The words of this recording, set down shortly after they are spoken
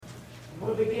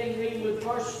We'll begin reading with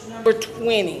verse number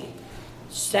 20.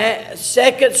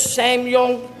 2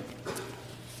 Samuel,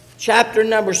 chapter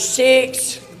number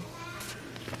 6.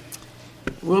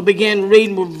 We'll begin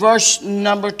reading with verse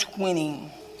number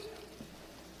 20.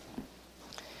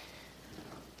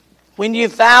 When you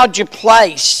found your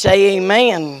place, say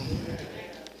amen.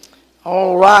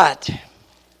 All right.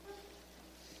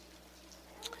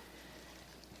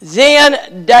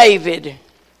 Then David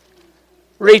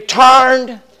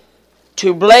returned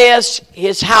to bless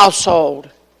his household.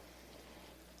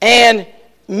 And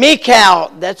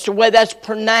Michal, that's the way that's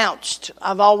pronounced.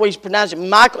 I've always pronounced it.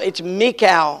 Michael, it's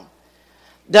Michal.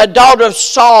 The daughter of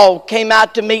Saul came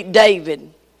out to meet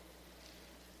David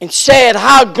and said,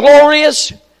 "How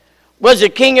glorious was the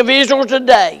king of Israel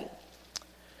today,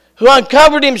 who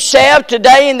uncovered himself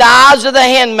today in the eyes of the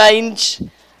handmaidens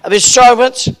of his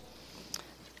servants,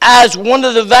 as one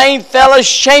of the vain fellows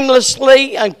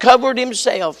shamelessly uncovered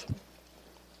himself."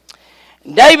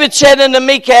 David said unto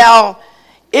Michal,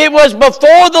 "It was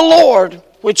before the Lord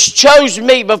which chose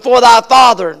me before thy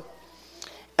father,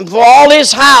 and for all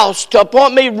his house, to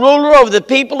appoint me ruler over the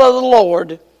people of the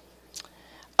Lord,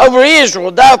 over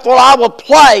Israel. Therefore I will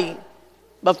play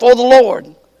before the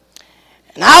Lord.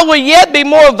 And I will yet be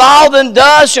more vile than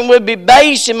dust, and will be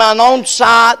base in mine own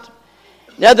sight.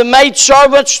 Now the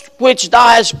maidservants which thou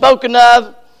hast spoken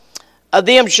of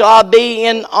them shall I be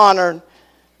in honor."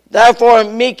 Therefore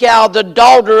Michal, the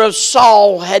daughter of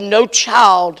Saul, had no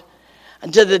child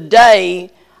until the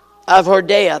day of her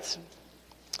death.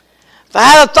 If I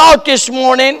had a thought this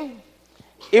morning,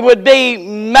 it would be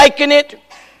making it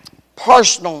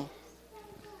personal.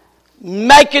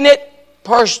 Making it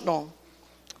personal.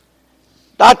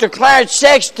 Dr. Clarence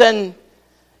Sexton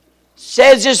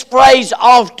says this phrase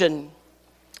often: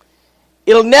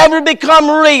 it'll never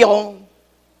become real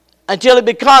until it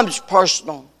becomes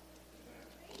personal.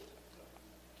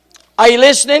 Are you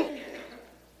listening?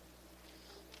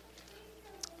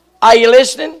 Are you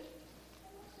listening?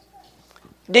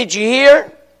 Did you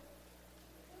hear?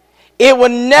 It will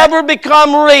never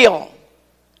become real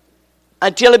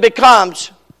until it becomes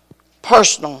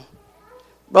personal.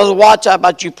 Brother Watts, how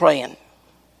about you praying?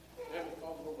 Heavenly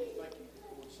Father, Lord, we thank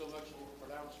you so much, Lord, for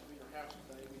allowing us to be in your house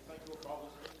today. We thank you, Lord, for all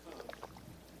this has come.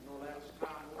 And Lord, allow us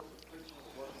time, Lord, for preaching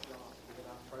the word of God. And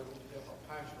I pray, Lord, you help our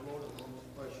pastor, Lord, and Lord,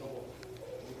 with fresh oil.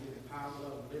 We give him power,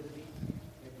 love, and liberty.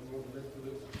 And the Lord, lift the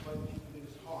lips and pray that you can in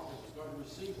his heart. That he's going to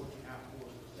receive what you have for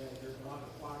us today. Dear God,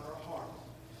 apply in our heart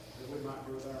that we might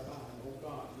grow thereby. And Lord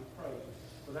God, we pray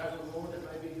for that, Lord, that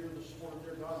may be here this morning,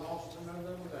 dear God, lost and none of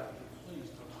them without you.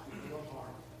 Please come speak to our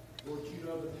heart. Lord, you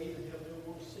know the need, and help them,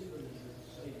 Lord, to see the need of the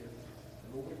Savior. And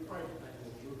Lord, we pray tonight,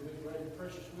 Lord, your good, great, and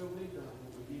precious will be done.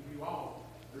 Lord, we give you all,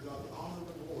 dear God, the honor and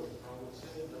the glory for all that's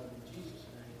said and done. In Jesus'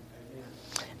 name,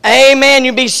 amen. Amen.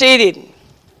 You be seated.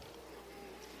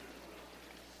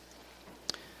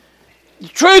 The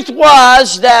truth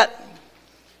was that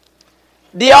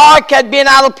the ark had been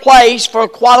out of place for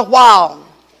quite a while.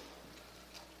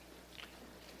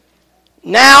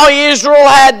 Now Israel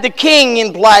had the king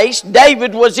in place.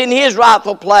 David was in his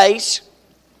rightful place.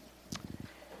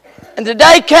 And the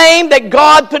day came that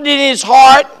God put it in his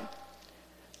heart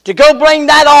to go bring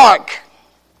that ark.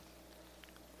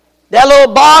 That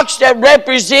little box that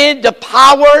represented the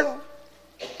power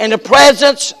and the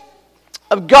presence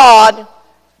of God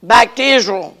back to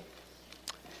Israel.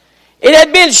 It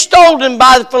had been stolen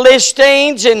by the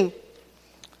Philistines, and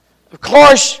of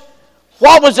course,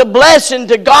 what was a blessing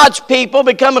to God's people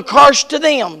became a curse to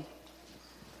them.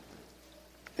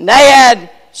 And they had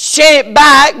sent it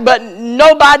back, but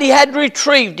nobody had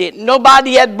retrieved it.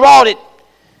 Nobody had brought it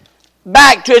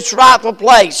back to its rightful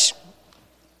place.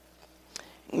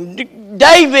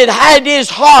 David had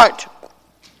his heart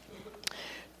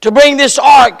to bring this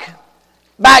ark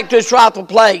back to its rightful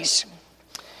place.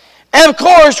 And of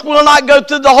course, we'll not go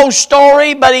through the whole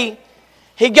story, but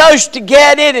he goes to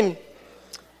get it, and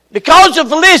because the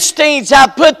Philistines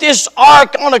have put this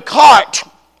ark on a cart,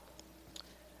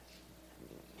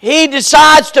 he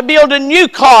decides to build a new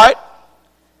cart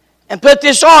and put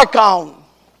this ark on.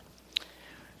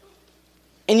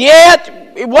 And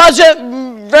yet, it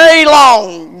wasn't very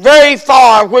long, very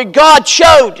far, where God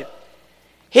showed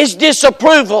his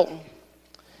disapproval.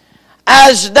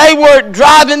 As they were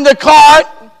driving the cart,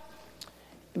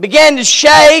 it began to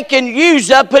shake, and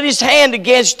Uzzah put his hand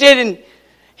against it, and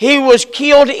he was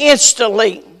killed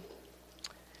instantly.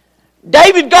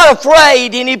 David got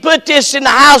afraid, and he put this in the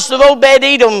house of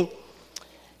Obed-Edom.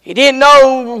 He didn't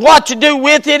know what to do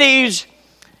with it.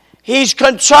 He's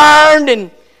concerned,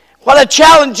 and what a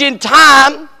challenging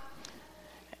time.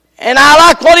 And I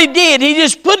like what he did. He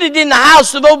just put it in the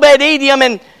house of Obed-Edom,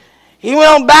 and he went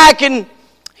on back and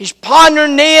he's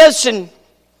pondering this, and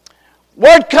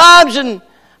word comes and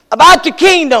about the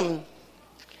kingdom.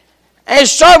 And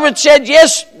his servant said,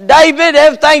 yes, David,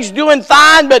 everything's doing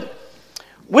fine, but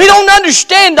we don't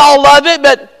understand all of it,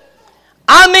 but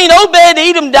I mean,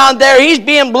 Obed-Edom down there, he's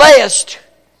being blessed.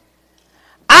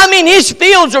 I mean, his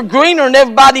fields are greener than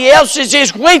everybody else's.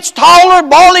 His wheat's taller,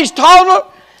 barley's taller.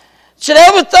 Said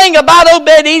everything about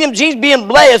Obed-Edom, he's being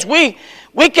blessed. We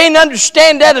can't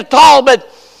understand that at all, but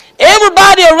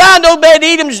everybody around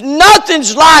Obed-Edom's,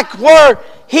 nothing's like where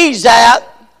he's at.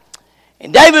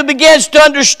 And David begins to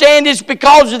understand it's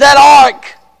because of that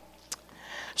ark.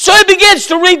 So he begins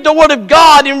to read the Word of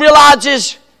God and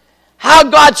realizes how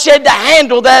God said to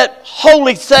handle that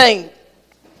holy thing.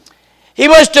 He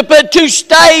was to put 2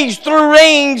 staves through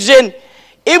rings, and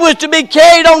it was to be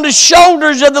carried on the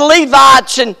shoulders of the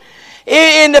Levites and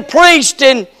the priest,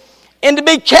 and to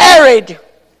be carried.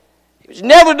 It was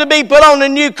never to be put on a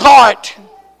new cart.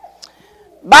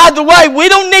 By the way, we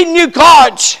don't need new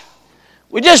carts.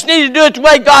 We just need to do it the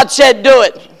way God said do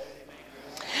it.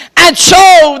 And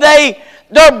so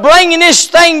they're bringing this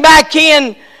thing back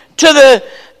in to the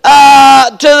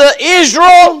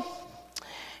Israel.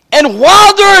 And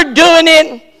while they're doing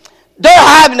it, they're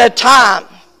having a time.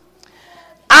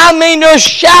 I mean, they're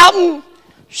shouting,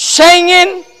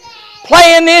 singing,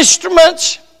 playing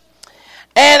instruments.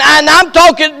 And I'm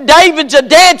talking, David's a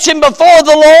dancing before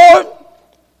the Lord.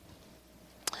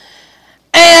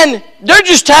 And they're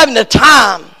just having a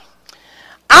time.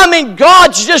 I mean,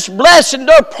 God's just blessing.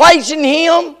 They're praising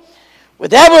Him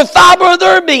with every fiber of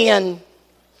their being.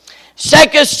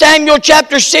 2 Samuel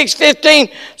chapter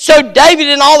 6:15. So David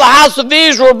and all the house of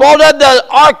Israel brought up the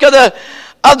ark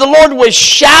of the Lord with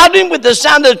shouting with the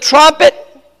sound of the trumpet.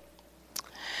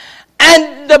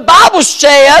 And the Bible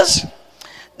says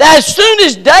that as soon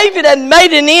as David had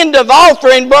made an end of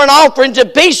offering, burnt offerings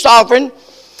and peace offering,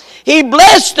 he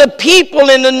blessed the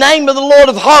people in the name of the Lord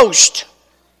of hosts.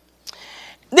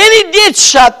 Then he did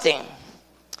something.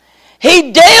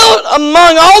 He dealt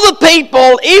among all the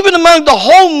people, even among the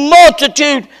whole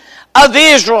multitude of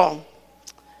Israel,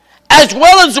 as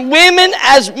well as women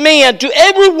as men, to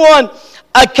everyone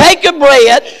a cake of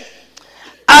bread,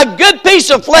 a good piece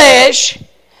of flesh,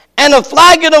 and a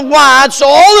flagon of wine. So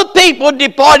all the people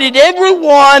departed,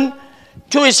 everyone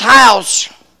to his house.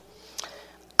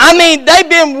 I mean, they've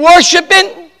been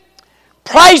worshiping,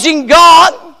 praising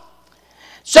God.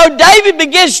 So David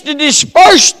begins to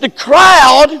disperse the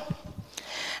crowd,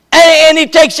 and he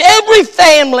takes every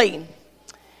family,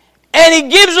 and he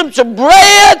gives them some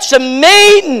bread, some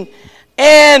meat,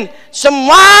 and some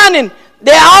wine, and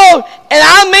they're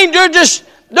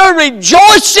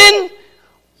rejoicing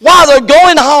while they're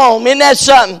going home. Isn't that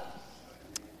something?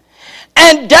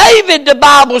 And David, the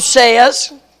Bible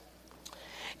says,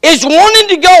 is wanting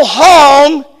to go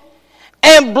home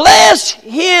and bless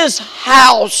his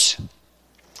house.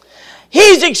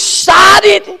 He's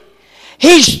excited.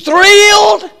 He's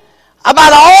thrilled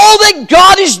about all that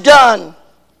God has done.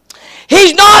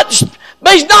 He's not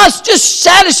just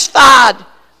satisfied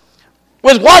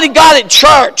with what he got at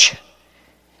church.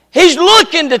 He's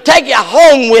looking to take it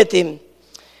home with him.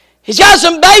 He's got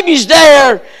some babies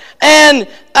there and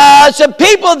some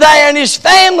people there in his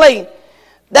family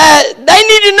that they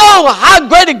need to know how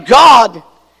great a God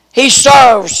he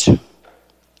serves.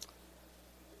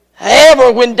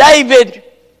 However, when David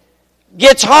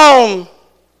gets home,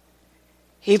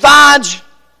 he finds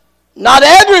not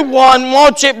everyone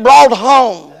wants it brought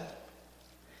home.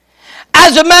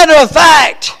 As a matter of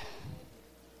fact,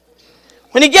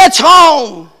 when he gets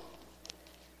home,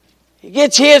 he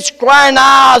gets hit square in the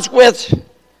eyes with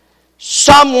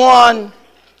someone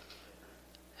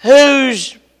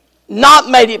who's not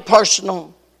made it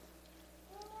personal.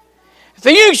 So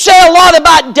you can say a lot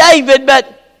about David,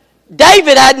 but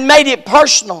David hadn't made it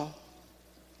personal.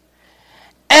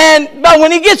 But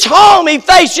when he gets home, he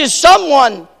faces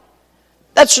someone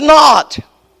that's not.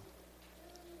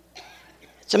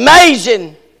 It's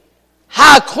amazing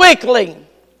how quickly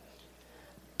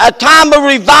a time of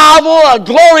revival, a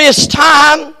glorious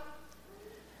time,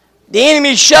 the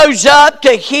enemy shows up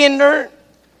to hinder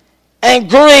and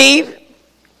grieve,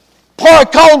 pour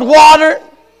cold water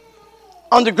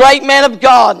on the great man of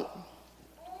God.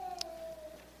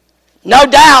 No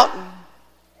doubt,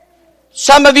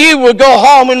 some of you will go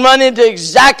home and run into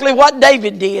exactly what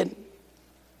David did.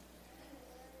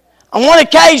 On one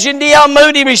occasion, D.L.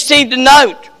 Moody received a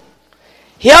note.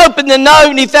 He opened the note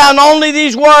and he found only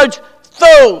these words,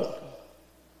 "Fool."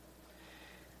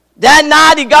 That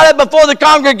night he got up before the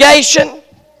congregation.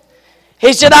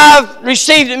 He said, "I've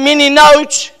received many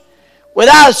notes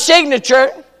without a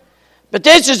signature, But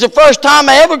this is the first time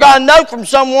I ever got a note from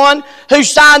someone who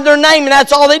signed their name, and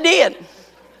that's all they did.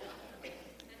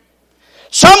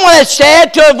 Someone had said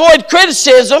to avoid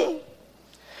criticism,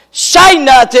 say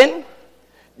nothing,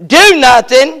 do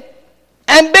nothing,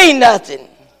 and be nothing.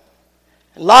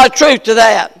 A lot of truth to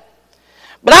that.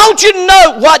 But I want you to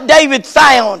know what David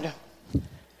found.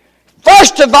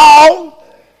 First of all,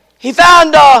 he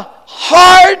found a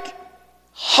hard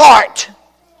heart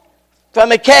from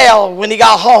Michal when he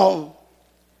got home.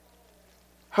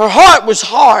 Her heart was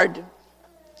hard.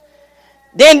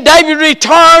 Then David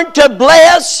returned to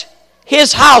bless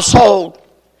his household.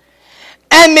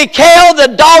 And Michal,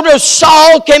 the daughter of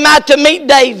Saul, came out to meet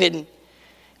David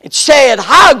and said,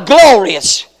 how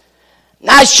glorious.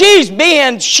 Now she's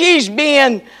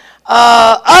being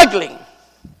ugly.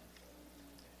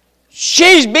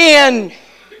 She's being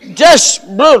just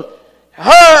brutal.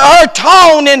 Her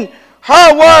tone and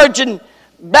her words, and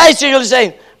basically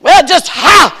saying, well, just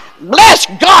how, bless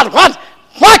God,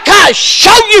 what kind of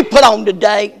show you put on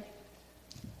today?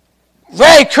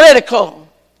 Very critical.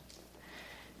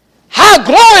 How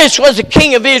glorious was the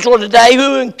king of Israel today,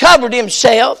 who uncovered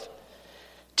himself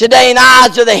today in the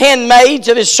eyes of the handmaids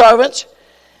of his servants,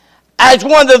 as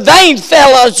one of the vain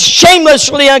fellows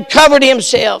shamelessly uncovered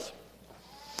himself.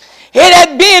 It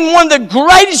had been one of the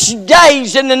greatest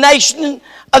days in the nation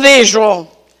of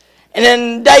Israel and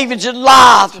in David's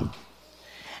life. And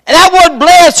that word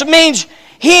bless means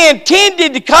he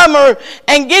intended to come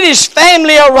and get his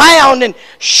family around and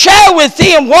share with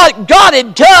them what God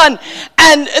had done,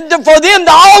 and for them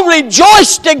to all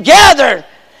rejoice together.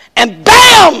 And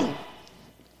bam!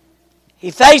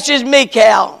 He faces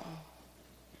Michal.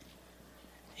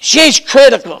 She's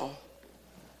critical.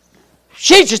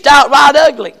 She's just outright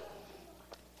ugly.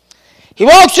 He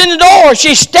walks in the door.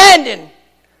 She's standing.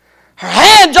 Her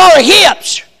hands on her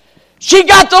hips. She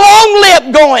got the long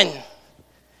lip going.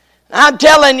 I'm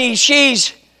telling you,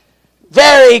 she's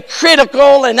very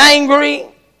critical and angry.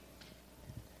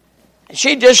 And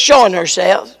she's just showing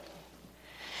herself.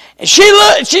 And she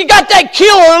got that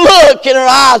killer look in her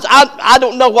eyes. I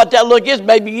don't know what that look is.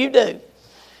 Maybe you do.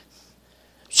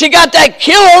 She got that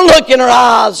killer look in her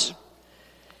eyes.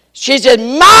 She said,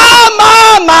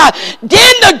 my,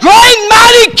 didn't the great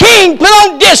mighty king put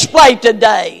on display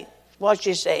today? That's what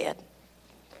she said.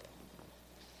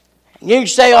 And you can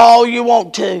say all you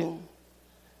want to.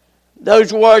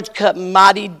 Those words cut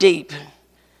mighty deep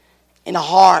in the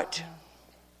heart.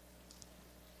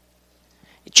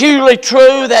 It's usually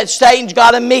true that Satan's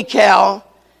got a Michal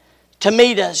to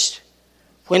meet us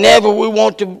whenever we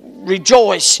want to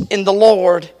rejoice in the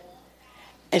Lord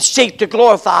and seek to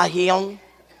glorify Him.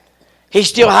 He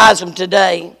still has them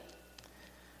today.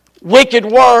 Wicked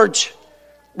words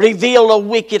reveal a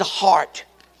wicked heart.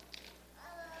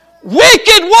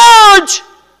 Wicked words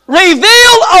reveal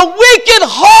a wicked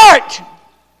heart.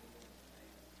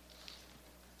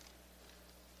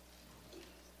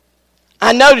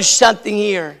 I noticed something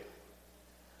here.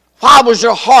 Why was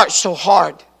her heart so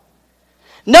hard?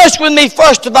 Notice with me,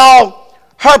 first of all,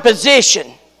 her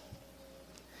position.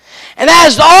 And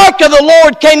as the ark of the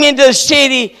Lord came into the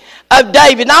city of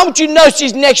David, now I want you to notice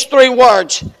these next three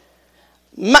words.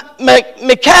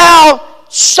 Michal,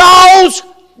 Saul's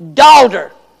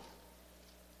daughter.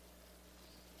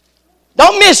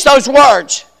 Don't miss those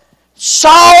words.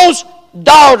 Saul's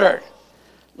daughter.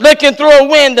 Looking through a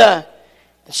window,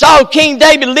 saw King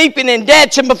David leaping and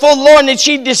dancing before the Lord, and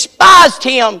she despised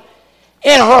him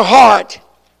in her heart.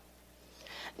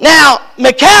 Now,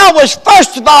 Michal was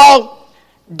first of all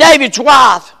David's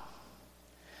wife.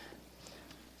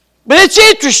 But it's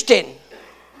interesting.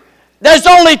 There's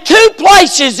only two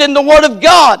places in the Word of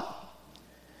God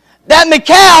that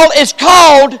Michal is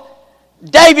called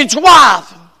David's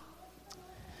wife.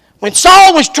 When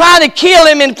Saul was trying to kill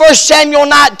him in 1 Samuel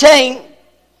 19,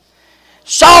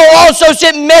 Saul also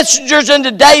sent messengers into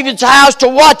David's house to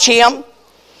watch him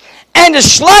and to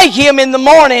slay him in the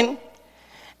morning.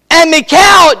 And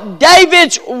Michal,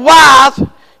 David's wife,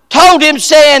 told him,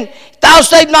 saying, if thou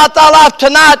save not thy life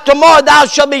tonight, tomorrow thou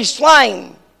shalt be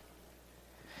slain.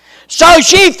 So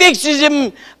she fixes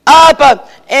him up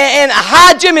and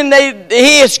hides him, and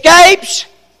he escapes.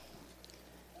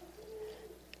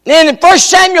 Then in 1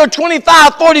 Samuel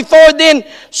 25:44, then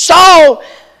Saul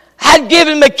had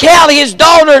given Michal, his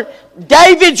daughter,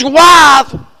 David's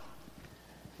wife,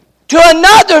 to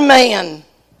another man,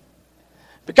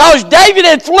 because David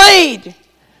had fled.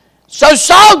 So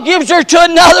Saul gives her to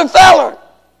another fella.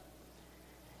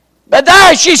 But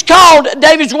there she's called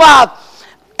David's wife.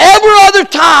 Every other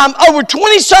time, over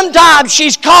 20-some times,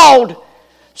 she's called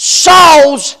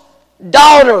Saul's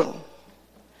daughter.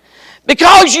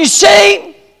 Because you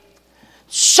see,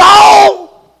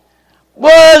 Saul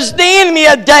was the enemy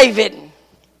of David.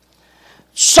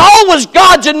 Saul was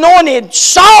God's anointed.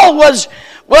 Saul was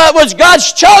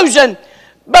God's chosen.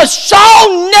 But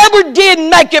Saul never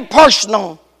did make it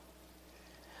personal.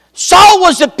 Saul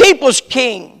was the people's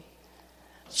king.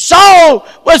 Saul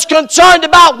was concerned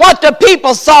about what the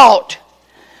people thought.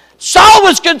 Saul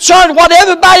was concerned what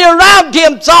everybody around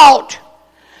him thought.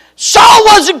 Saul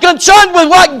wasn't concerned with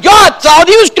what God thought.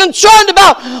 He was concerned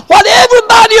about what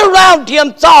everybody around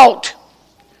him thought.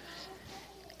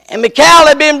 And Michal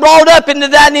had been brought up into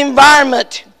that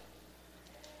environment.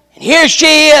 And here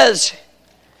she is.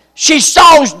 She's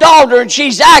Saul's daughter, and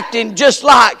she's acting just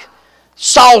like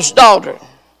Saul's daughter.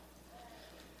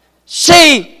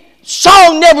 See,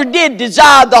 Saul never did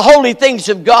desire the holy things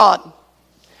of God.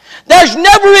 There's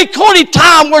never a recorded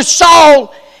time where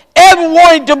Saul ever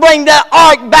wanted to bring that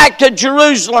ark back to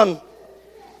Jerusalem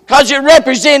because it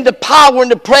represented the power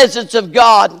and the presence of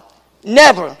God.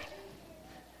 Never.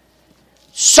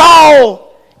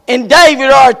 Saul and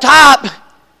David are a type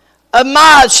of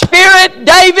my spirit,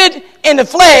 David, and the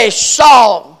flesh,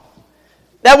 Saul,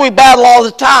 that we battle all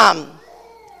the time.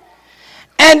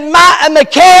 And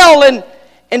Michal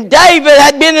and David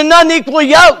had been an unequal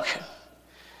yoke.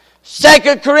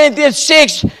 2 Corinthians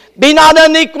 6, be not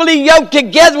unequally yoked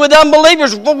together with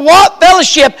unbelievers. For what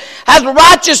fellowship has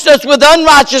righteousness with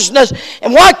unrighteousness?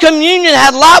 And what communion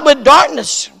hath light with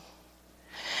darkness?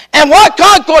 And what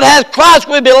concord hath Christ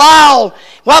with Belial?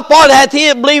 What part hath he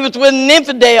that believeth with an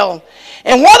infidel?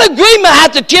 And what agreement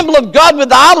hath the temple of God with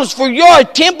the idols? For you are a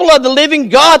temple of the living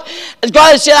God. As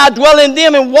God has said, I dwell in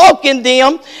them and walk in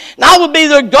them. And I will be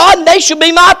their God, and they shall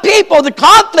be my people. The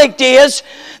conflict is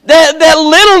that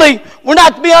literally we're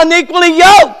not to be unequally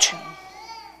yoked.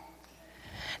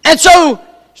 And so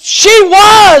she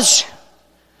was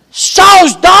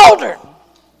Saul's daughter,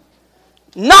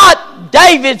 not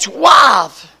David's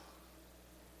wife.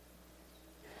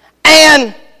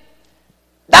 And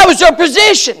that was her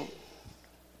position.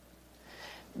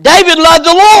 David loved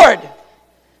the Lord.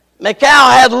 Michal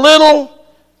had little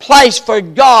place for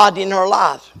God in her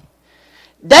life.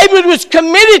 David was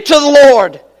committed to the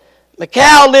Lord.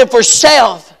 Michal lived for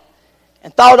self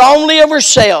and thought only of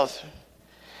herself.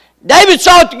 David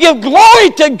sought to give glory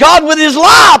to God with his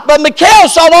life, but Michal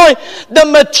sought only the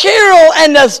material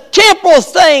and the temporal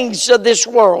things of this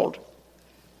world.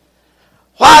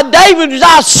 While David was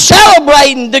out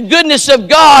celebrating the goodness of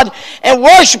God and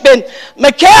worshiping,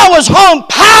 Michal was home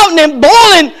pouting and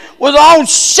boiling with her own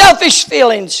selfish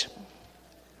feelings.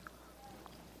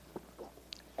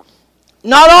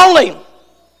 Not only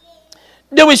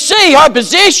do we see her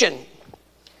position,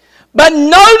 but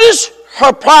notice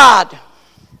her pride.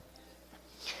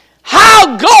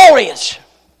 How glorious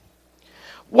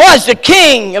was the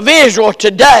King of Israel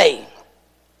today?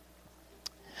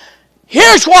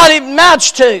 Here's what it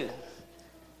amounts to.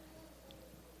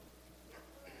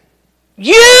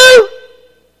 You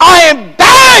are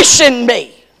embarrassing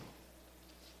me.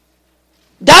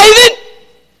 David,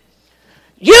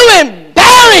 you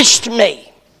embarrassed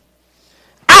me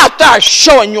out there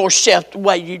showing yourself the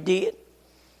way you did.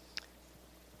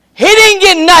 He didn't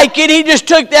get naked. He just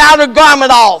took the outer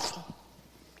garment off.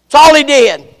 That's all he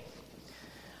did.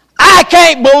 I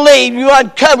can't believe you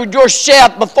uncovered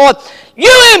yourself before.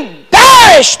 You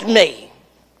embarrassed me.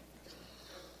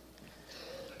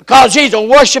 Because he's a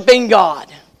worshiping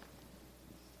God.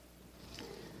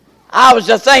 I was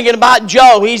thinking about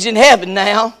Joe. He's in heaven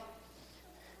now.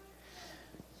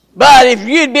 But if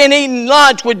you'd been eating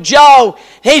lunch with Joe,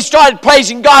 he started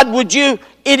praising God,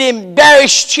 it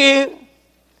embarrassed you?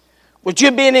 Would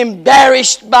you be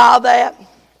embarrassed by that?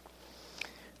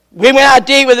 We went out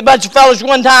to eat with a bunch of fellows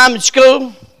one time at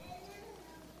school.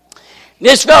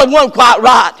 This fellow wasn't quite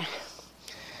right.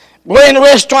 We're in the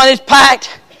restaurant, it's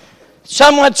packed.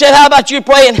 Someone said, how about you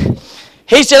praying?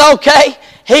 He said, okay.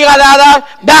 He got out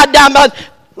there, bowed down,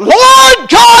 Lord God,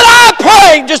 I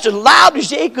pray, just as loud as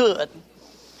he could.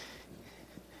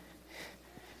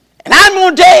 And I'm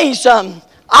going to tell you something.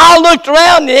 I looked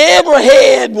around and every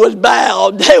head was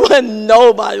bowed. There wasn't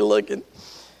nobody looking.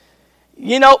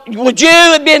 You know, would you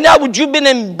have been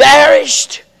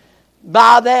embarrassed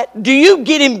by that? Do you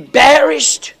get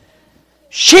embarrassed?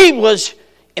 She was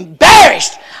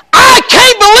embarrassed. I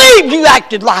can't believe you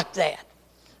acted like that.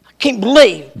 I can't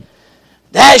believe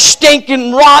that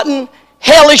stinking, rotten,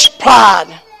 hellish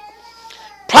pride.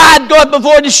 Pride goeth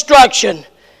before destruction,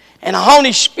 and a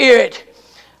Holy Spirit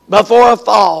before a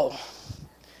fall.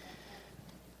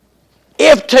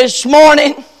 If this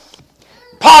morning,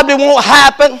 probably won't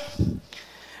happen,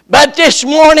 but this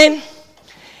morning,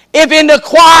 if in the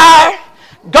choir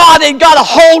God had got a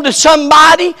hold of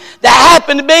somebody that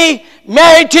happened to be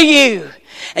married to you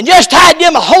and just had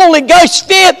them a Holy Ghost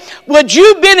fit, would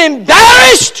you have been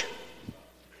embarrassed?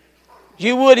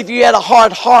 You would if you had a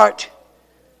hard heart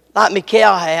like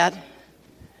Michal had.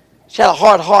 She had a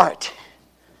hard heart.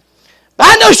 But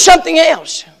I know something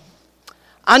else.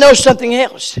 I know something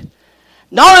else.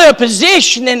 Not only the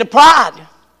position and the pride,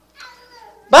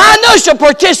 but I know some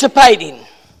participating.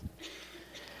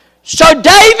 So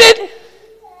David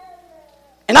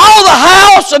and all the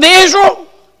house of Israel,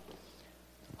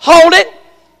 hold it.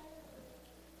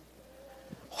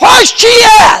 Where's she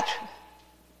at?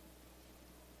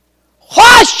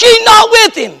 Why is she not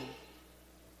with him?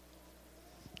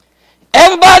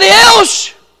 Everybody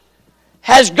else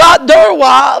has got their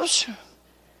wives.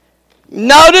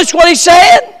 Notice what he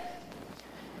said.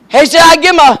 He said, I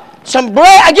give him some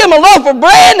bread, I give him a loaf of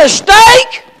bread and a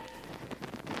steak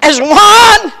and some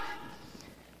wine,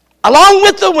 along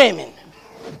with the women.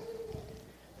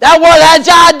 That was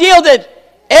the ideal that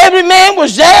every man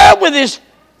was there with his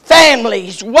family,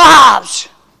 his wives.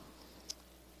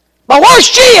 But where's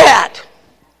she at?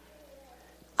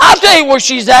 I'll tell you where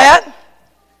she's at.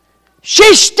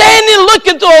 She's standing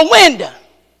looking through a window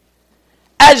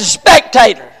as a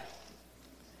spectator.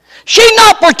 She's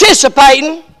not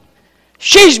participating.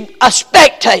 She's a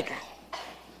spectator.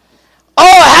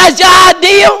 Oh, has the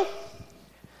idea?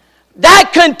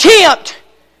 That contempt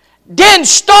didn't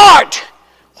start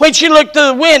when she looked through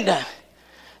the window.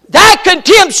 That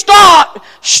contempt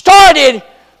started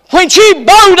when she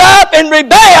bowed up and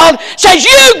rebelled, says,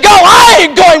 you go, I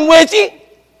ain't going with you.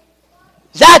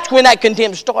 That's when that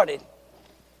contempt started.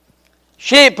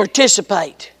 She didn't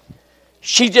participate.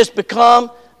 She just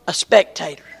become a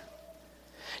spectator.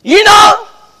 You know,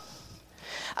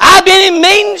 I've been in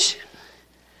meetings,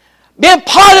 been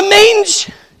part of meetings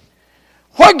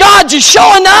where God's just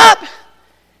showing up,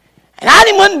 and I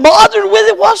wasn't bothered with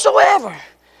it whatsoever.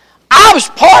 I was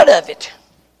part of it.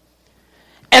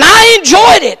 And I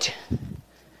enjoyed it.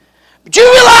 But you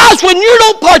realize when you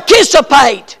don't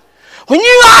participate, when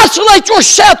you isolate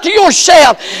yourself to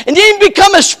yourself and then you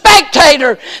become a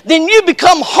spectator, then you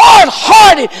become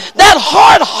hard-hearted. That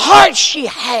hard heart she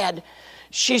had,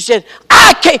 she said,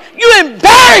 I can't, you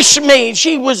embarrass me.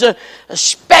 She was a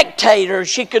spectator.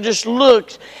 She could just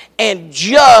look and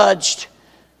judged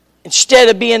instead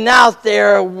of being out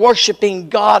there worshiping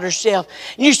God herself.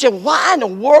 And you said, why in the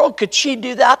world could she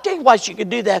do that? I'll tell you why she could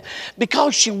do that.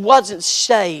 Because she wasn't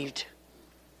saved.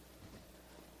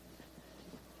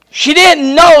 She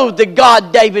didn't know the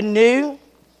God David knew.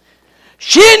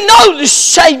 She didn't know the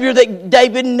Savior that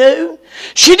David knew.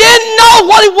 She didn't know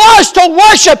what it was to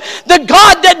worship the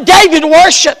God that David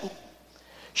worshiped.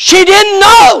 She didn't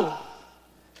know.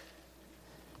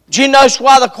 Do you notice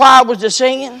why the choir was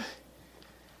singing?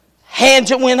 Hands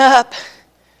that went up.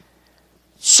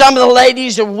 Some of the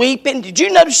ladies are weeping. Did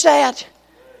you notice that?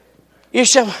 You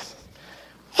said,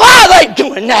 why are they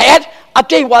doing that? I'll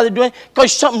tell you why they're doing it.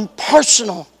 Because something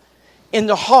personal in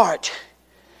their heart.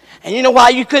 And you know why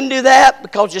you couldn't do that?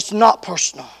 Because it's not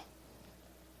personal.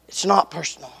 It's not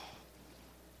personal.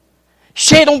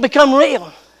 She don't become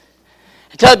real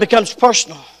until it becomes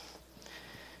personal.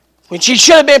 When she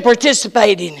should have been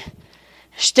participating,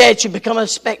 instead she become a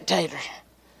spectator.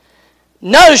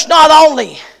 Notice not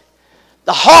only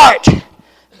the heart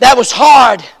that was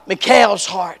hard, Michal's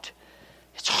heart.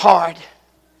 It's hard.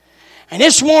 And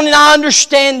this morning I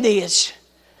understand this.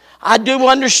 I do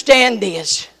understand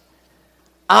this.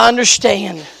 I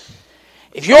understand.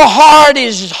 If your heart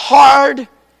is hard,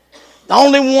 the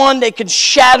only one that can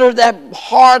shatter that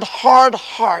hard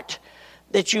heart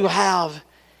that you have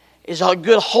is a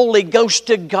good Holy Ghost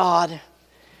to God.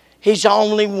 He's the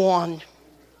only one.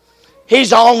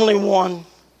 He's the only one.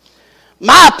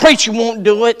 My preacher won't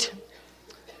do it.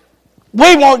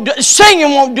 We won't do it.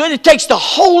 Singing won't do it. It takes the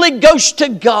Holy Ghost to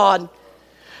God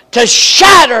to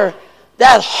shatter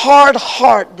that hard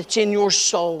heart that's in your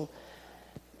soul.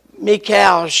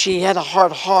 Michal, she had a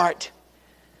hard heart.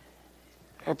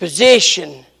 Her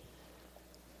position,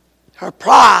 her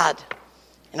pride,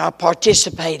 and her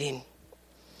participating.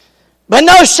 But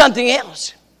know something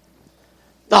else.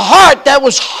 The heart that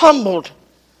was humbled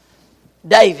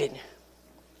David.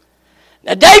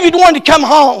 Now David wanted to come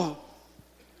home.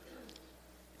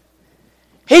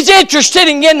 He's interested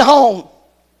in getting home.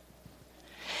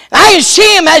 And I can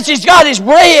see him as he's got his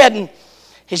bread and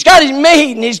he's got his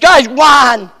meat and he's got his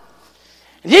wine.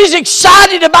 And he's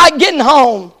excited about getting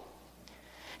home.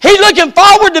 He's looking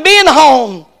forward to being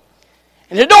home.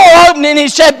 And the door opened and he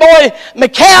said, boy,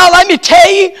 Michal, let me tell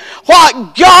you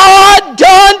what God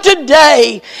done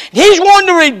today. He's wanting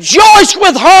to rejoice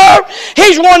with her.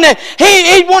 He's wanting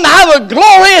to have a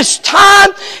glorious time.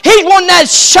 He's wanting that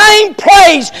same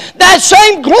praise, that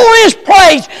same glorious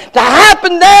praise to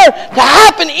happen there, to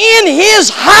happen in his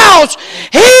house.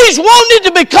 He's wanting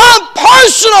to become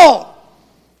personal.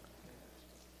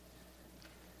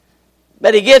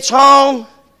 But he gets home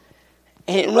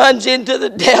and he runs into the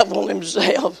devil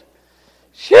himself.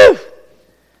 Phew,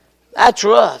 that's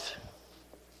rough.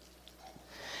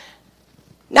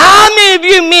 Now, how many of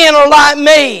you men are like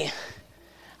me?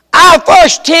 Our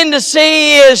first tendency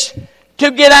is to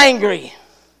get angry.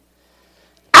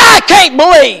 I can't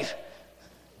believe.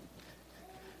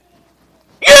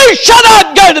 You shut up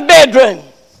and go to the bedroom.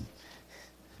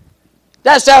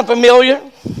 That sound familiar?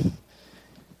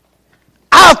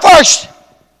 Our first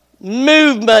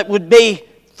movement would be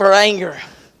for anger.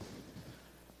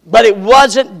 But it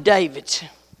wasn't David's.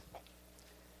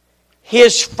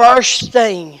 His first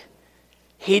thing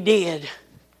he did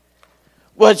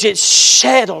was it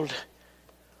settled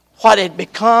what had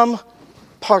become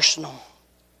personal.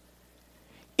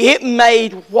 It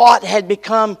made what had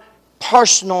become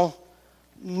personal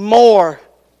more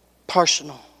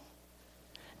personal.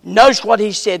 Notice what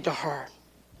he said to her.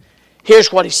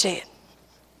 Here's what he said.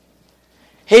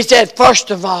 He said,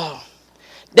 first of all,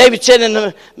 David said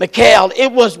unto Michal, it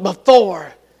was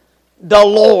before the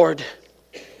Lord.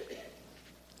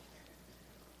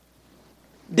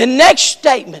 The next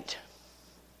statement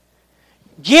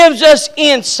gives us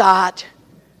insight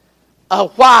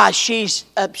of why she's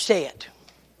upset.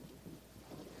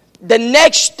 The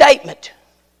next statement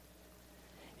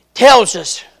tells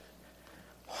us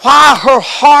why her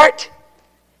heart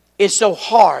is so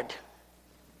hard.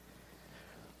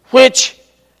 Which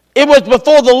it was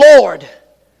before the Lord,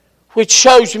 which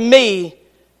shows me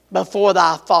before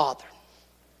thy father.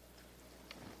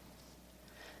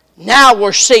 Now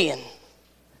we're seeing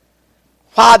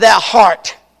why that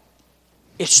heart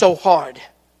is so hard.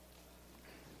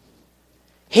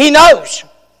 He knows.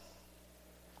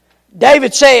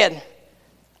 David said,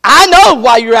 I know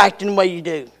why you're acting the way you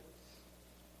do.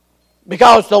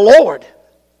 Because the Lord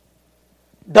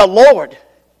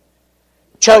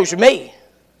chose me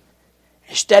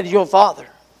instead of your father.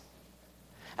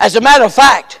 As a matter of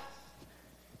fact,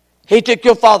 he took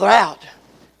your father out,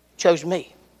 chose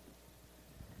me.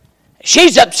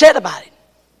 She's upset about it.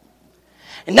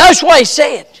 And notice what he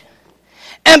said.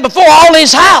 And before all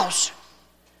his house,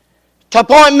 to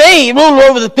appoint me ruler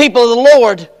over the people of the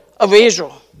Lord of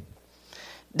Israel.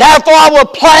 Therefore I will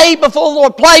play before the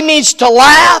Lord. Play means to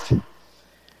laugh,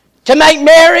 to make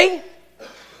merry,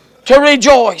 to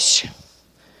rejoice.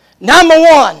 Number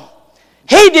one,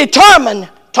 he determined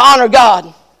to honor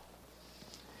God.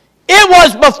 It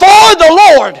was before the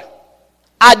Lord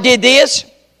I did this.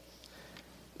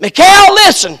 Michal,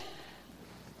 listen.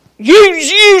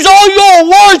 Use all your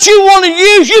words you want to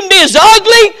use. You can be as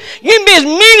ugly. You can be as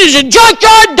mean as a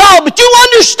junkyard dog. But you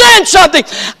understand something.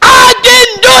 I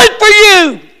didn't do it for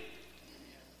you.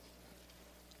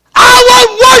 I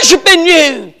wasn't worshiping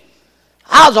you.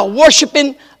 I was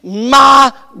worshiping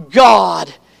my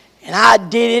God. And I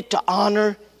did it to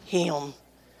honor him.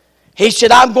 He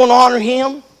said, I'm going to honor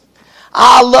him.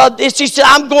 I love this. He said,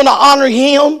 I'm going to honor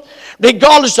him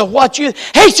regardless of what you...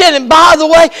 He said, and by the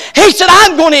way, he said,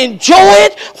 I'm going to enjoy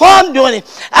it while I'm doing it.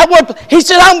 He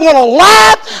said, I'm going to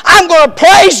laugh. I'm going to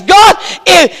praise God.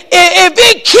 If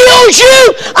it kills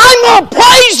you, I'm going to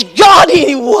praise God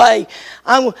anyway.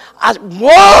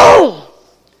 Whoa!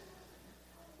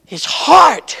 His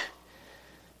heart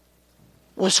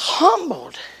was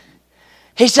humbled.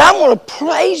 He said, I'm going to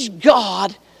praise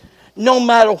God no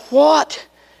matter what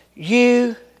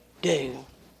you do.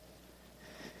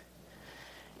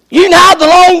 You can have the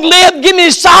long live, give me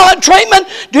the silent treatment,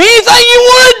 do anything you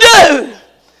want to do.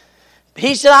 But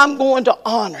he said, I'm going to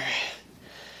honor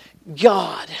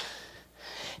God.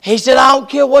 He said, I don't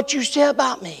care what you say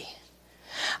about me.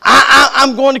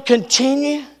 I'm going to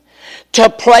continue to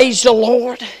praise the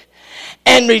Lord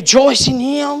and rejoice in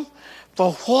him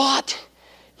for what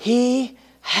he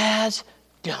has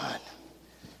done.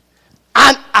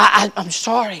 I'm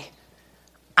sorry.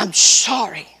 I'm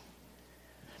sorry.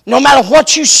 No matter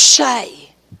what you say,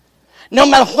 no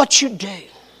matter what you do.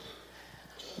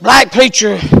 Black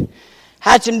preacher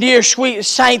had some dear sweet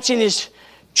saints in his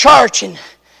church, and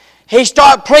he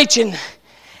started preaching, and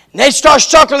they start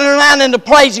circling around into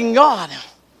praising God.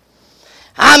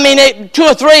 I mean, 2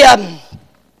 or 3 of them.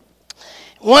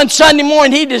 One Sunday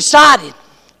morning, he decided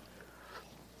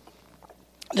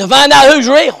to find out who's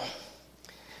real.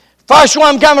 First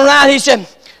one coming around, he said,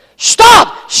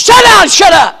 Stop! Shut down!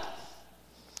 Shut up!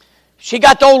 She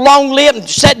got the old long lip and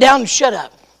sat down and shut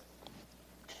up.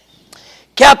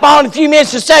 Kept on a few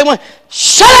minutes and said,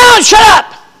 shut down! Shut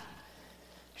up!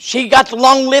 She got the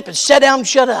long lip and sat down and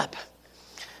shut up.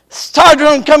 Started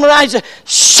on coming around and said,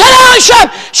 shut down! Shut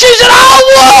up! She said,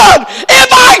 I would if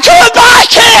I could, but I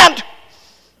can't.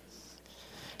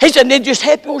 He said, then just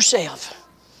help yourself.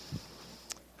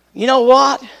 You know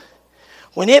what?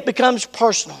 When it becomes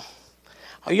personal,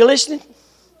 are you listening?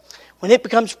 When it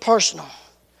becomes personal,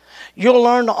 you'll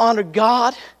learn to honor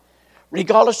God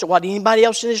regardless of what anybody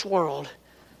else in this world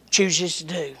chooses to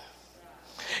do.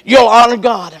 You'll honor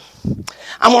God.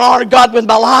 I'm going to honor God with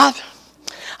my life.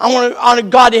 I want to honor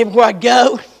God everywhere I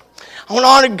go. I want to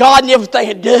honor God in everything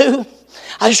I do.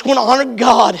 I just want to honor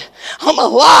God. I want my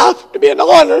life to be an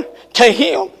honor to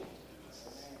Him.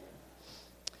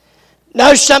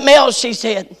 Notice something else he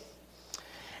said.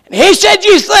 And he said,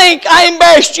 you think I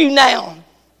embarrassed you now?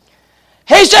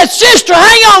 He said, sister,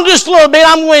 hang on just a little bit.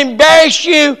 I'm going to embarrass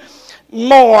you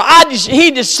more.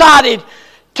 He decided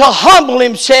to humble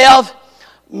himself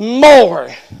more.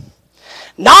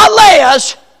 Not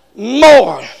less,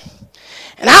 more.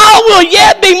 And I will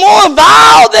yet be more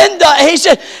vile than he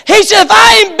said, if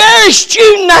I embarrassed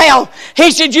you now,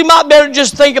 he said, you might better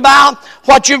just think about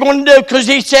what you're going to do. Because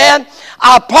he said,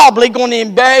 I'm probably going to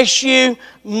embarrass you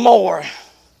more.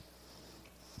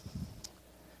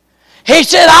 He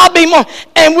said, I'll be more,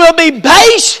 and will be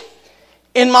base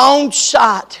in my own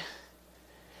sight.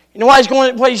 You know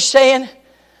what he's saying?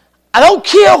 I don't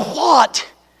care what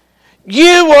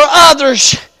you or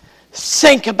others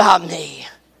think about me.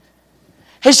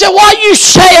 He said, what you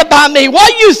say about me,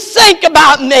 what you think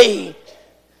about me.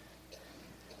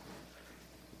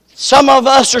 Some of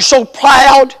us are so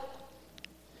proud.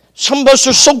 Some of us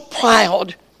are so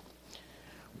proud.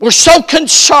 We're so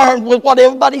concerned with what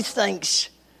everybody thinks.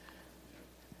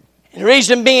 And the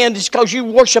reason being is because you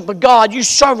worship a God. You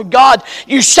serve a God.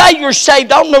 You say you're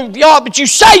saved. I don't know if you are, but you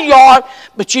say you are.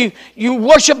 But you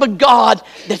worship a God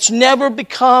that's never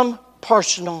become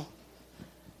personal.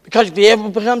 Because if it ever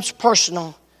becomes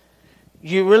personal,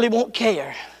 you really won't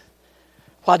care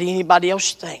what anybody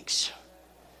else thinks.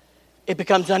 It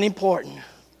becomes unimportant.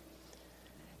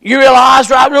 You realize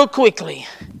right real quickly,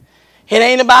 it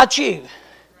ain't about you.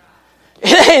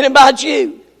 It ain't about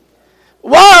you.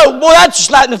 Whoa, boy, that's a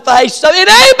slap in the face. It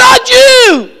ain't about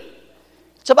you.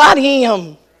 It's about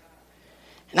Him.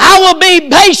 And I will be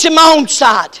base in my own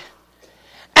sight.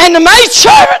 And the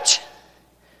maidservants,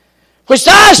 which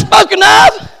I have spoken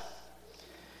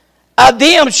of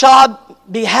them shall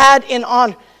be had in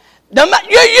honor.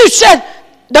 You said,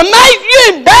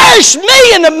 you embarrassed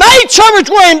me and the maidservants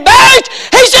were embarrassed.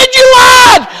 He said, you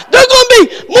lied. They're going to be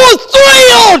more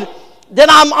thrilled than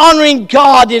I'm honoring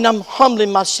God and I'm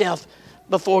humbling myself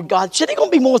before God. He said they're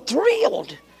going to be more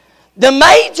thrilled. The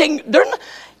maids, you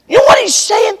know what he's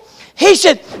saying? He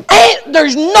said, ain't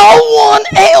there's no one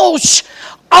else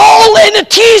all in a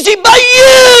tizzy but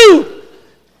you.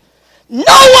 No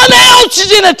one else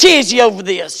is in a tizzy over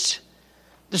this.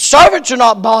 The servants are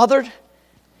not bothered.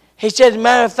 He said, as a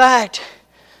matter of fact,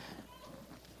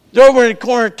 they're over in the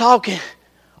corner talking,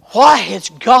 what has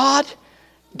God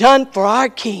done for our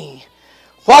king?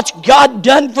 What's God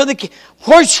done for the king?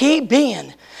 Where's He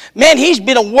been? Man, He's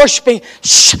been a worshiping.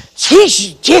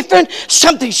 He's different.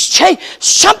 Something's changed.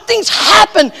 Something's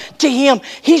happened to Him.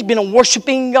 He's been a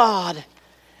worshiping God.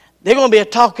 They're going to be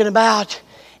talking about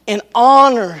an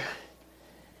honor.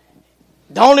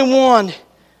 The only one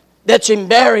that's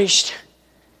embarrassed,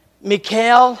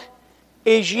 Michal,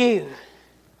 is you.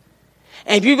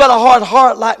 And if you've got a hard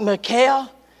heart like Michal,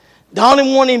 the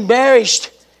only one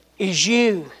embarrassed is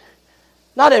you.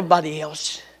 Not everybody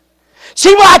else.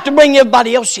 See, we'll have to bring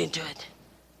everybody else into it.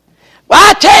 Well,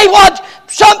 I tell you what,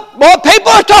 some more people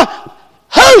are talking.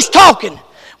 Who's talking?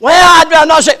 Well, I'd rather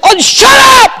not say, oh, shut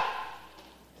up!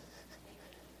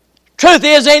 Truth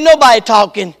is, ain't nobody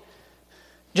talking.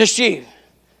 Just you.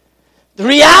 The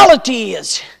reality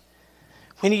is,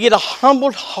 when you get a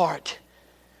humbled heart,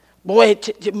 boy,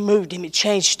 it moved him, it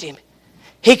changed him.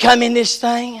 He come in this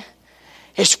thing,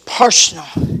 it's personal.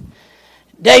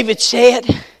 David said,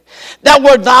 that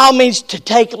word thou means to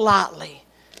take lightly.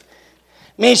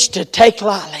 Means to take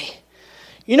lightly.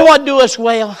 You know what do us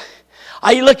well?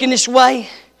 Are you looking this way?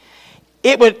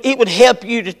 It would help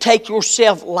you to take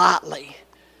yourself lightly.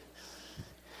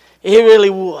 It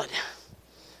really would.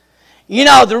 You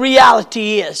know, the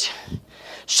reality is,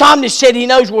 somebody said he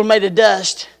knows we're made of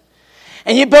dust.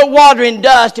 And you put water in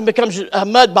dust and it becomes a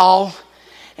mud ball.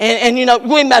 And you know,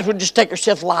 we might as well just take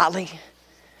ourselves lightly.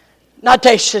 Not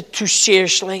take it too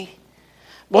seriously.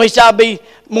 Boy, he said, I'll be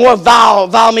more vile.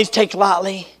 Vile means take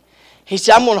lightly. He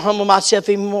said, I'm going to humble myself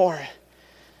even more.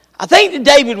 I think that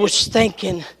David was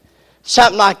thinking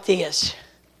something like this.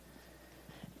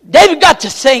 David got to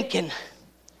thinking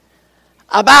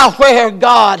about where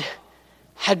God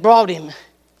had brought him.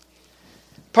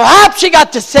 Perhaps he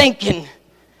got to thinking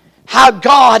how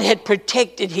God had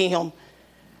protected him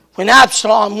when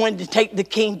Absalom wanted to take the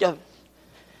kingdom.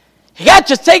 He got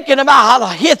to thinking about how the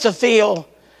Ahithophel's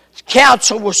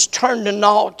counsel was turned to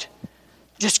naught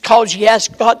just because he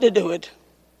asked God to do it.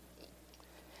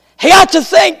 He got to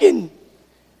thinking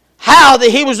how that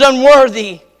he was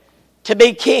unworthy to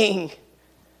be king,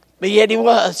 but yet he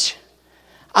was.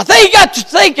 I think he got to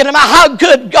thinking about how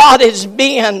good God has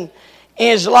been in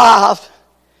his life.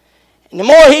 And the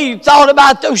more he thought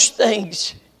about those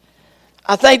things,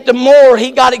 I think the more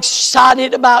he got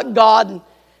excited about God.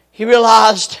 He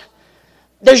realized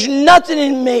there's nothing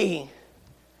in me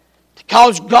to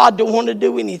cause God to want to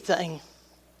do anything.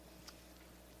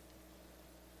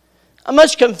 I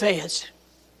must confess.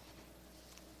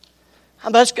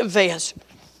 When I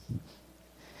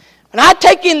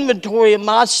take inventory of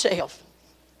myself,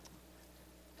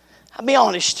 I'll be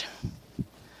honest,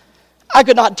 I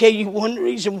could not tell you one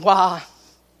reason why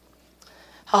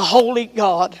a holy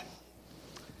God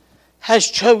has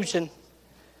chosen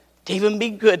to even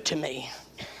be good to me.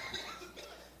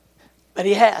 But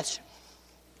he has.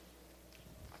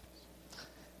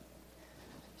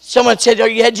 Someone said, are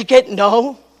you educated?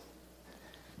 No.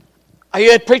 Are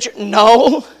you a preacher?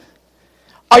 No.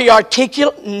 Are you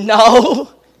articulate? No.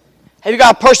 Have you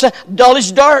got a person dull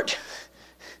as dirt?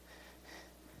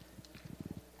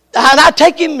 And I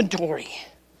take inventory.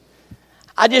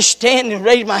 I just stand and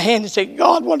raise my hand and say,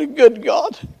 God, what a good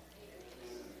God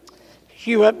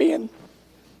you have been.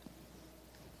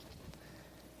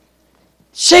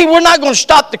 See, we're not going to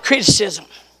stop the criticism.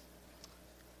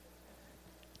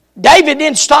 David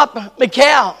didn't stop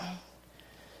Michal.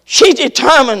 She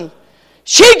determined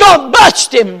she's going to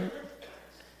bust him.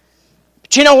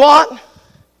 But you know what?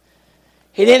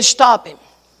 He didn't stop him.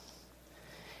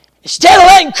 Instead of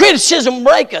letting criticism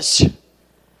break us,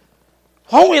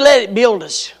 why don't we let it build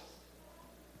us?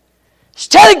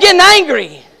 Instead of getting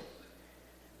angry,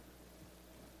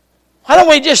 why don't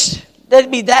we just let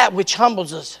it be that which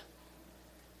humbles us,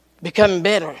 becoming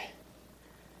better?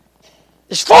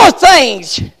 There's 4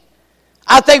 things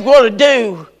I think we ought to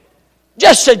do,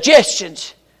 just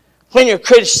suggestions when you're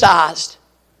criticized.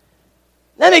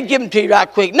 Let me give them to you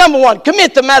right quick. Number 1,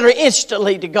 commit the matter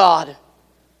instantly to God.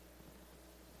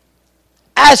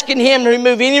 Asking Him to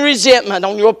remove any resentment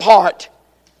on your part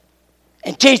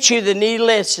and teach you the needed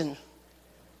lesson.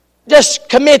 Just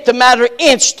commit the matter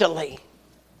instantly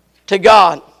to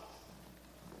God.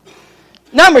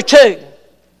 Number 2,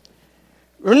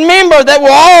 remember that we're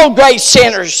all great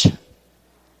sinners.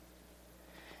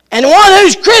 And the one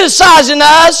who's criticizing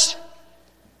us,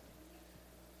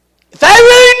 if they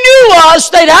really knew us,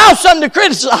 they'd have something to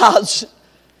criticize.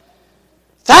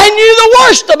 If they knew the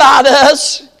worst about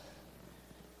us,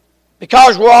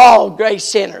 because we're all great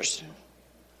sinners.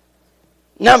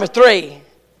 Number 3,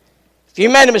 if you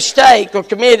made a mistake or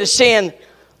committed a sin,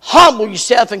 humble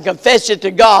yourself and confess it to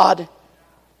God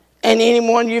and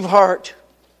anyone you've hurt.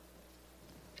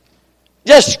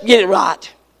 Just get it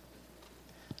right.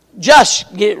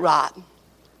 Just get it right.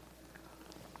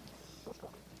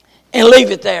 And leave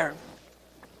it there.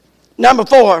 Number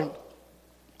 4,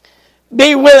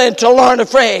 be willing to learn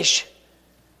afresh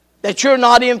that you're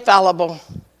not infallible.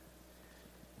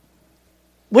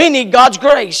 We need God's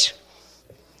grace.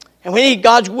 And we need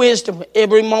God's wisdom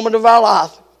every moment of our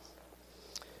life.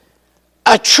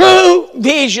 A true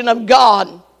vision of God,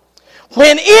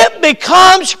 when it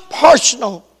becomes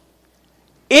personal,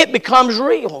 it becomes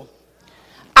real.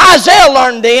 Isaiah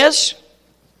learned this.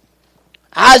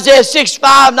 Isaiah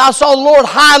 6:5, and I saw the Lord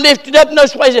high and lifted up in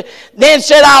those places. Then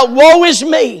said I, woe is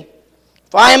me,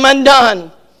 for I am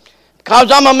undone.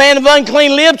 Because I'm a man of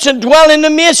unclean lips and dwell in the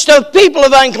midst of people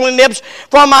of unclean lips.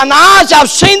 From mine eyes I've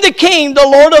seen the King, the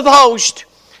Lord of hosts.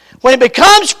 When it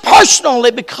becomes personal,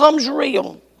 it becomes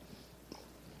real.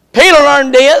 Peter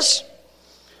learned this.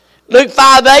 Luke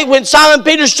 5:8, when Simon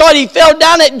Peter saw it, he fell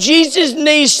down at Jesus'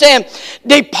 knees, saying,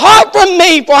 depart from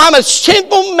me, for I'm a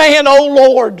sinful man, O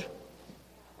Lord.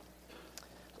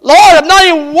 Lord, I'm not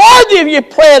even worthy of your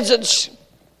presence.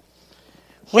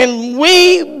 When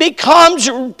we becomes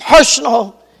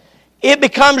personal, it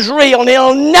becomes real. And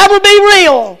it'll never be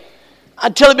real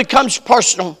until it becomes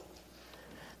personal.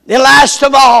 Then last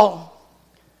of all,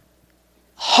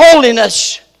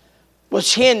 holiness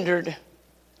was hindered.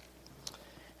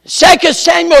 2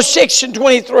 Samuel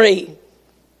 6:23.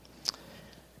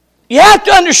 You have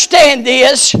to understand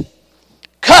this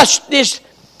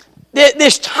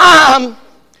time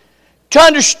to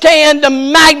understand the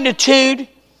magnitude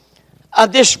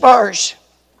of this verse.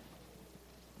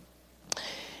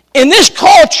 In this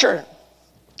culture,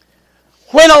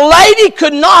 when a lady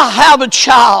could not have a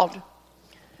child,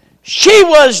 she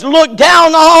was looked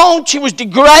down on, she was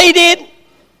degraded,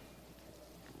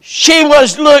 she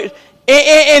was looked,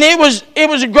 and it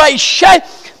was a great shame.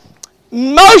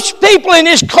 Most people in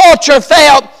this culture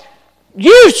felt,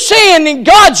 you sinned and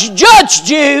God's judged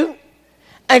you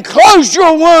and closed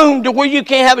your womb to where you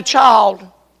can't have a child.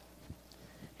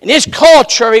 In this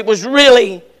culture, it was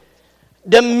really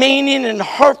demeaning and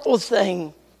hurtful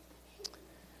thing.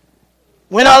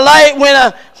 When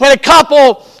a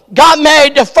couple got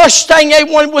married, the first thing they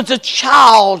wanted was a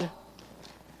child.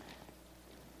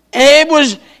 And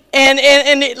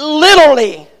it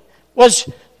literally was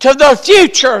to their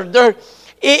future.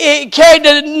 It carried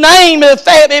the name of the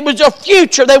family. It was their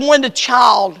future. They wanted a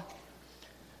child.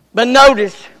 But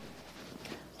notice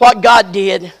what God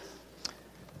did.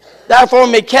 Therefore,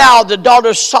 Michal, the daughter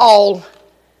of Saul,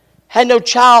 had no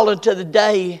child until the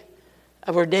day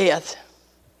of her death.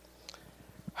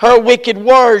 Her wicked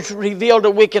words revealed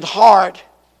a wicked heart.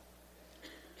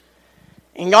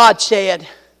 And God said,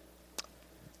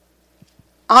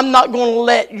 I'm not going to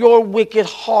let your wicked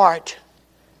heart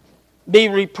be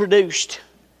reproduced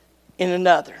in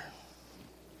another.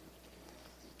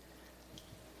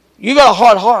 You got a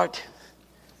hard heart.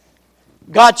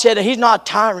 God said He's not a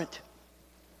tyrant.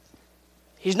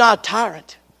 He's not a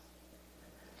tyrant.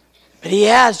 But He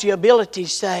has the ability to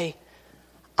say,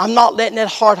 I'm not letting that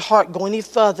hard heart go any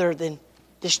further than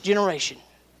this generation.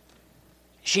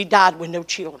 She died with no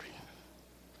children.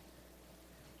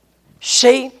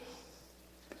 See,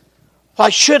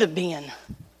 what should have been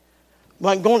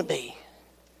wasn't going to be.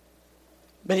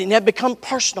 But it never become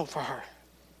personal for her.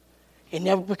 It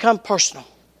never become personal.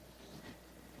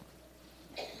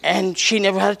 And she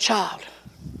never had a child.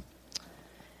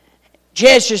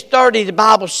 Genesis 30, the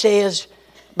Bible says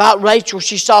about Rachel,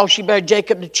 she bare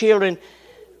Jacob the children.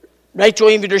 Rachel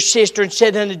envied her sister and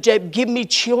said unto Jacob, give me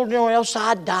children or else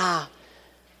I die.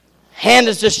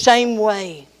 Hannah's the same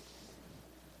way.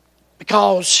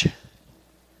 Because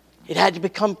it had to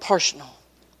become personal.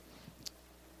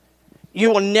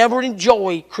 You will never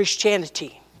enjoy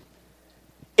Christianity.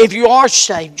 If you are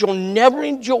saved, you'll never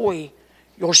enjoy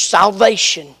your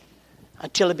salvation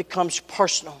until it becomes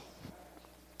personal.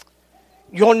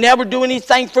 You'll never do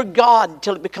anything for God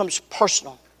until it becomes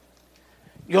personal.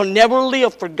 You'll never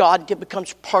live for God until it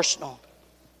becomes personal.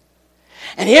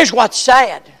 And here's what's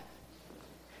sad.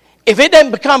 If it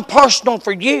doesn't become personal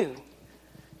for you,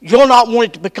 you'll not want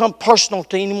it to become personal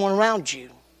to anyone around you.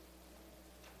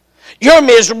 You're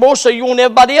miserable, so you want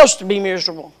everybody else to be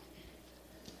miserable.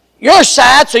 You're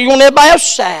sad, so you want everybody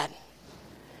else sad.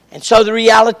 And so the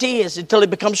reality is, until it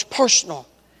becomes personal,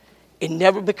 it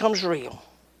never becomes real.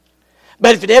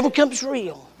 But if it ever becomes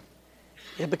real,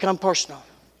 it'll become personal.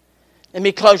 Let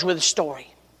me close with a story.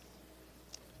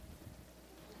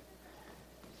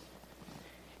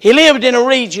 He lived in a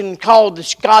region called the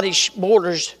Scottish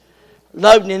borders,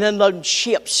 loading and unloading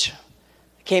ships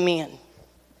came in.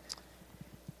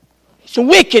 He's a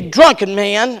wicked, drunken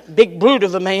man, big brute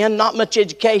of a man, not much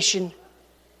education.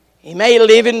 He made a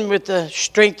living with the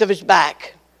strength of his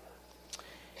back.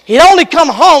 He'd only come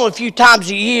home a few times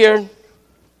a year.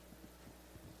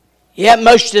 Yet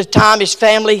most of the time his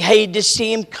family hated to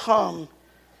see him come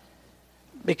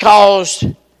because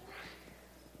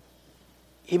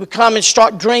he would come and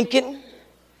start drinking.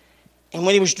 And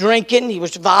when he was drinking, he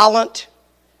was violent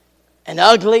and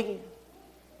ugly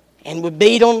and would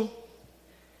beat them.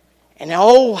 And the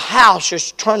whole house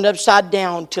was turned upside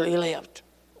down until he left.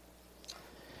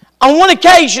 On one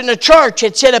occasion, the church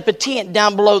had set up a tent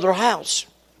down below their house.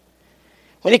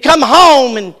 When he come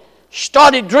home and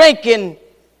started drinking,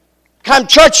 come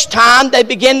church time, they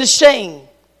began to sing.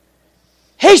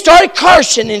 He started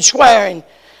cursing and swearing.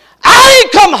 I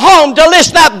didn't come home to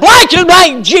listen to that black and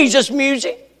white Jesus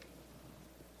music.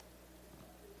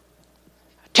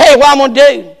 I tell you what I'm going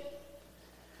to do.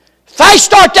 If I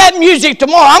start that music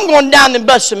tomorrow, I'm going down and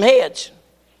bust some heads.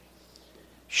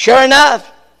 Sure enough,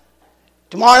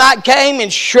 tomorrow night came,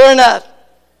 and sure enough,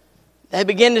 they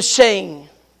began to sing.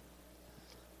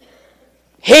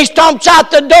 He stomps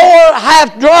out the door,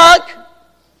 half drunk.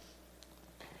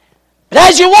 But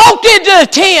as he walked into the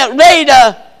tent, ready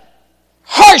to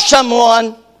hurt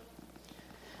someone,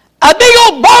 a big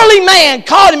old burly man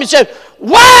caught him and said,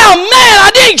 wow, man,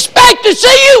 I didn't expect to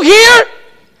see you here.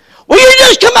 Will you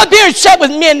just come up here and sit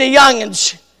with me and the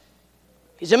young'uns?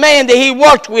 He's a man that he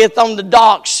worked with on the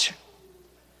docks.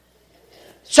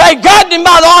 So he grabbed him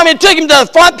by the arm and took him to the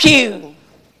front pew.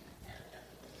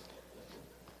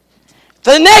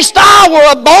 For the next hour,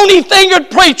 a bony-fingered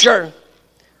preacher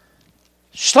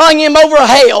slung him over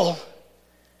hell,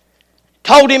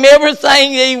 told him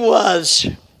everything he was.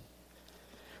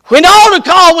 When the altar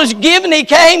call was given, he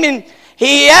came and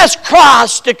he asked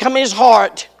Christ to come in his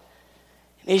heart.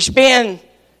 And he spent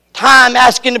time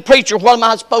asking the preacher, what am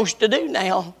I supposed to do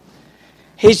now?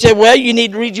 He said, well, you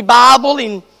need to read your Bible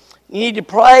and you need to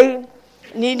pray.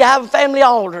 You need to have a family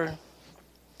altar.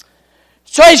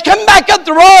 So he's coming back up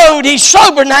the road. He's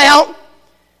sober now,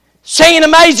 singing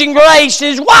Amazing Grace.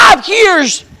 And his wife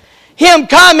hears him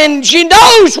coming. She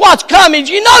knows what's coming.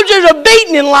 She knows there's a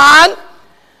beating in line.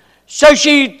 So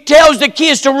she tells the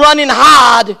kids to run and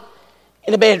hide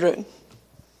in the bedroom.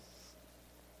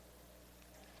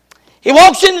 He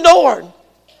walks in the door.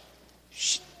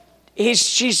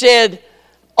 She said,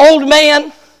 old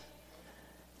man,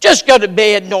 just go to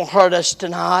bed. Don't hurt us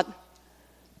tonight.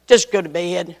 Just go to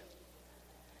bed.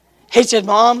 He said,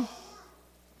 Mom,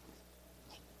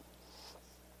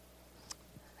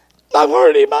 not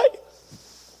hurt anybody.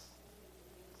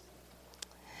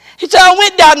 He said, I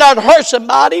went down there to hurt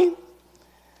somebody.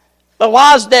 But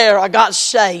while I was there, I got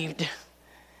saved.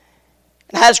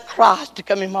 And asked Christ to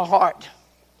come in my heart.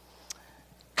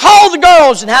 Called the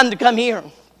girls and had them to come here.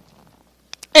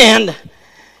 And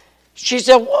she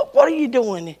said, what are you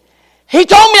doing? He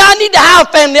told me I need to have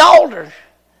a family altar.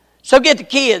 So get the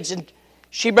kids. And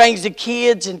she brings the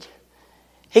kids and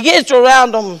he gets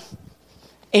around them and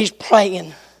he's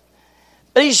praying.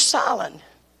 But he's silent.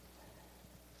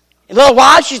 In a little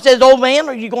while she says, old man,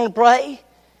 are you going to pray?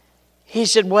 He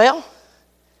said, well,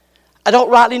 I don't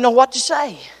rightly know what to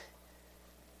say.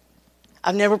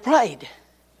 I've never prayed.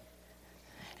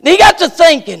 And he got to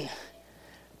thinking.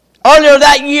 Earlier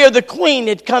that year, the Queen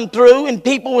had come through and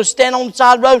people would stand on the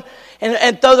side of the road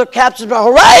and throw their caps and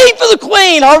hooray for the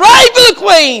Queen, hooray for the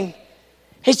Queen.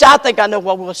 He said, I think I know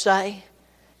what we'll say.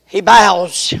 He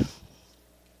bows. He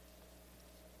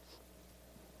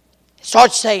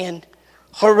starts saying,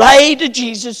 hooray to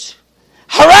Jesus,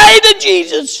 hooray to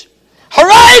Jesus,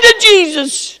 hooray to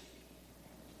Jesus.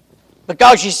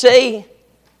 Because you see,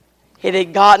 it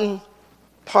had gotten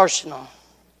personal.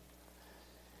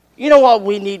 You know what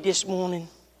we need this morning?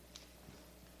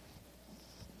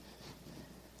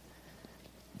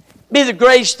 Be the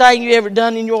greatest thing you ever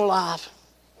done in your life.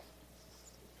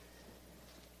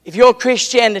 If your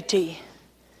Christianity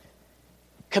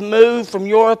can move from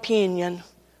your opinion,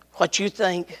 what you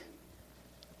think,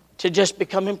 to just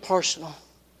becoming personal.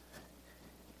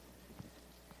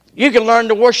 You can learn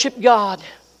to worship God.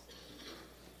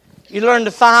 You learn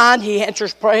to find He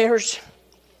answers prayers.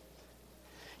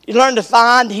 You learn to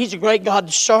find He's a great God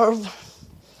to serve.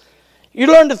 You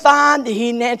learn to find that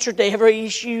He can answer to every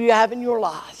issue you have in your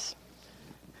life.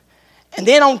 And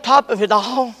then on top of it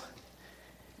all,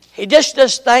 He just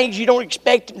does things you don't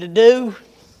expect Him to do,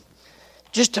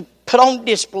 just to put on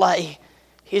display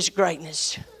His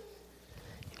greatness.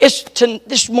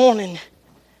 This morning,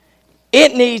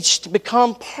 it needs to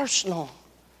become personal.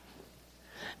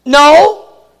 No.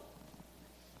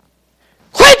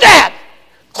 Quit that.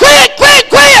 Quit.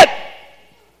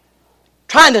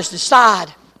 Trying to decide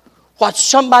what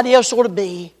somebody else ought to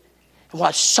be and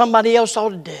what somebody else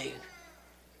ought to do.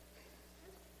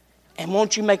 And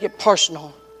won't you make it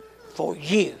personal for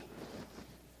you?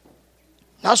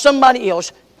 Not somebody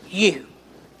else, you.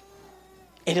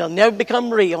 And it'll never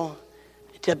become real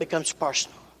until it becomes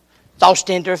personal. Let's all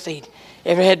stand to our feet.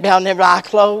 Every head bowed and every eye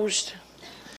closed.